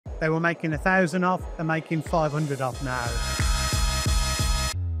They were making 1,000 off, they're making 500 off now.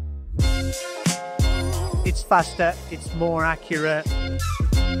 It's faster, it's more accurate.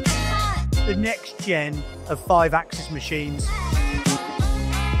 The next gen of 5-axis machines.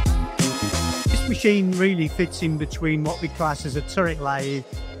 This machine really fits in between what we class as a turret lathe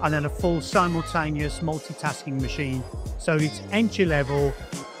and then a full simultaneous multitasking machine. So it's entry level,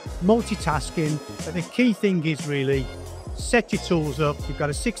 multitasking, but the key thing is really set your tools up. You've got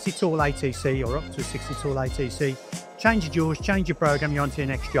a 60 tool ATC or up to a 60 tool ATC. Change your jaws, change your program, you're on to your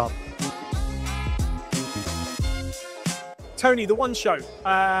next job. Tony, the One Show,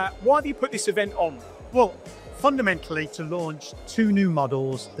 why have you put this event on? Well, fundamentally to launch 2 new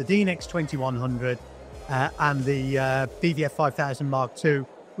models, the DNX 2100 and the DVF 5000 Mark II,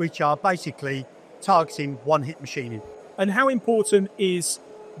 which are basically targeting one-hit machining. And how important is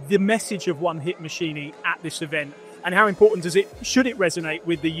the message of one-hit machining at this event? And how important should it resonate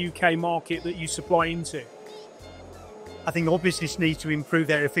with the UK market that you supply into? I think all business needs to improve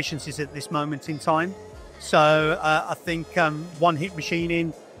their efficiencies at this moment in time. So I think one-hit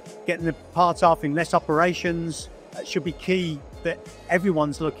machining, getting the parts off in less operations should be key that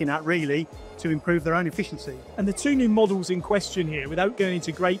everyone's looking at really to improve their own efficiency. And the 2 new models in question here, without going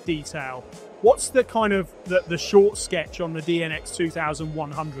into great detail, what's the kind of the short sketch on the DNX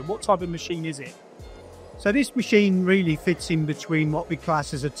 2100? What type of machine is it? So this machine really fits in between what we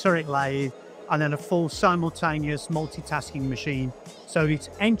class as a turret lathe and then a full simultaneous multitasking machine. So it's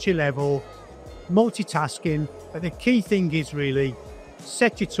entry level, multitasking, but the key thing is really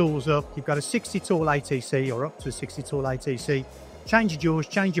set your tools up. You've got a 60 tool ATC or up to a 60 tool ATC. Change your jaws,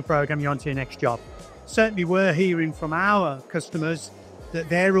 change your program, you're on to your next job. Certainly we're hearing from our customers that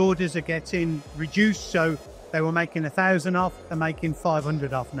their orders are getting reduced. So they were making 1,000 off, they're making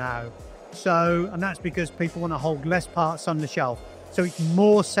 500 off now. So, and that's because people want to hold less parts on the shelf. So it's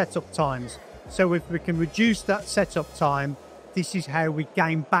more setup times. So if we can reduce that setup time, this is how we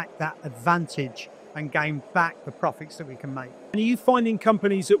gain back that advantage and gain back the profits that we can make. And are you finding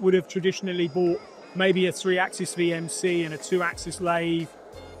companies that would have traditionally bought maybe a 3-axis VMC and a 2-axis lathe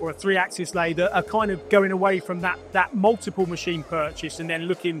or a 3-axis lathe that are kind of going away from that multiple machine purchase and then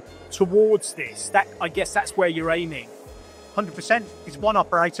looking towards this? I guess that's where you're aiming. 100%. It's one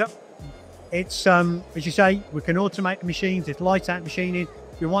operator. It's, as you say, we can automate the machines. It's light out machining.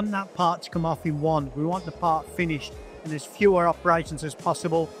 We want that part to come off in one. We want the part finished and as fewer operations as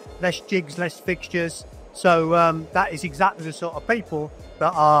possible, less jigs, less fixtures. So that is exactly the sort of people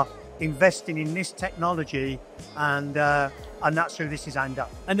that are investing in this technology, and that's who this is aimed at.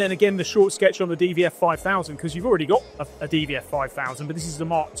 And then again, the short sketch on the DVF 5000, because you've already got a DVF 5000, but this is the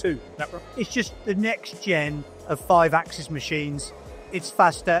Mark II. That right? It's just the next gen of 5-axis machines. It's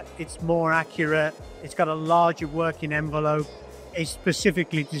faster, it's more accurate, it's got a larger working envelope. It's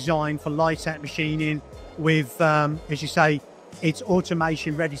specifically designed for light out machining with, as you say, it's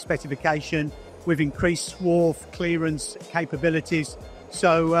automation ready specification with increased swarf clearance capabilities.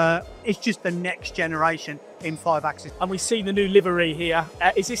 So it's just the next generation in 5-axis. And we see the new livery here.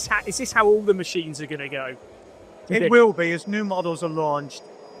 Is this how all the machines are going to go? It will be as new models are launched.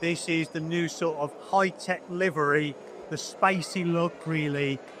 This is the new sort of high-tech livery, the spacey look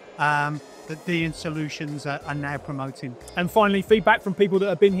really that DN Solutions are now promoting. And finally, feedback from people that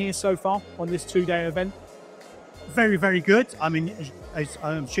have been here so far on this 2-day event? Very, very good. I mean, as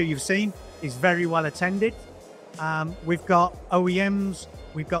I'm sure you've seen, it's very well attended. We've got OEMs,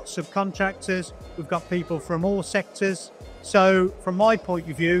 we've got subcontractors, we've got people from all sectors. So from my point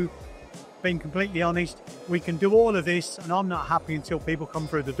of view, being completely honest, we can do all of this and I'm not happy until people come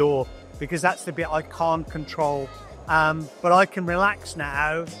through the door, because that's the bit I can't control. But I can relax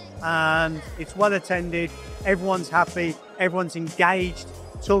now and it's well attended, everyone's happy, everyone's engaged,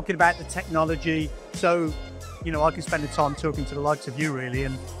 talking about the technology. So, you know, I can spend the time talking to the likes of you really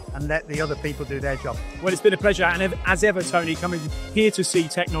and let the other people do their job. Well, it's been a pleasure, and as ever, Tony, coming here to see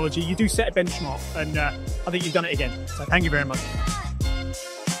technology, you do set a benchmark, and I think you've done it again. So thank you very much.